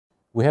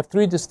We have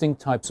three distinct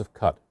types of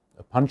cut: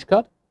 a punch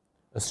cut,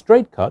 a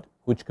straight cut,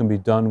 which can be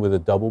done with a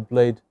double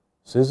blade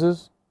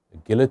scissors, a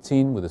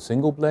guillotine with a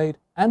single blade,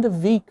 and a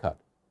V cut.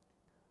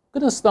 I'm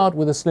going to start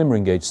with a slim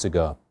ring gauge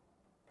cigar.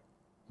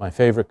 My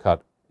favorite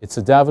cut. It's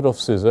a Davidoff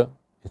scissor.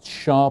 It's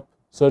sharp,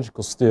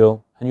 surgical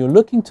steel, and you're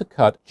looking to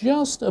cut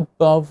just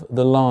above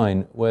the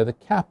line where the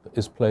cap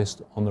is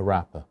placed on the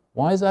wrapper.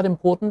 Why is that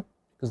important?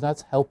 Because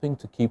that's helping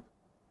to keep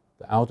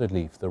the outer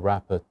leaf, the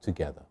wrapper,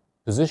 together.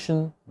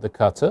 Position the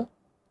cutter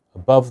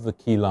above the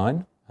key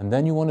line, and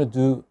then you want to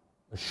do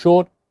a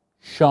short,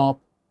 sharp,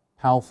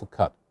 powerful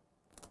cut.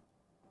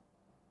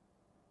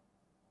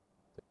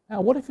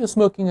 Now, what if you're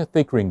smoking a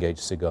thick ring gauge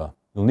cigar?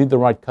 You'll need the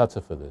right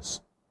cutter for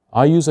this.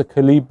 I use a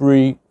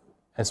Calibri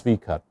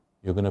SV cut.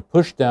 You're going to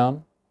push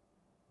down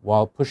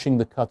while pushing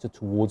the cutter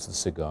towards the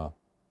cigar.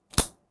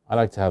 I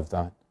like to have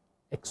that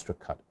extra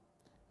cut.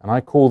 And I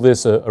call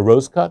this a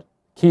rose cut.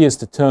 Key is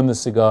to turn the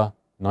cigar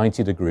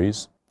 90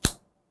 degrees.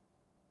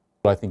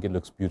 I think it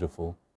looks beautiful.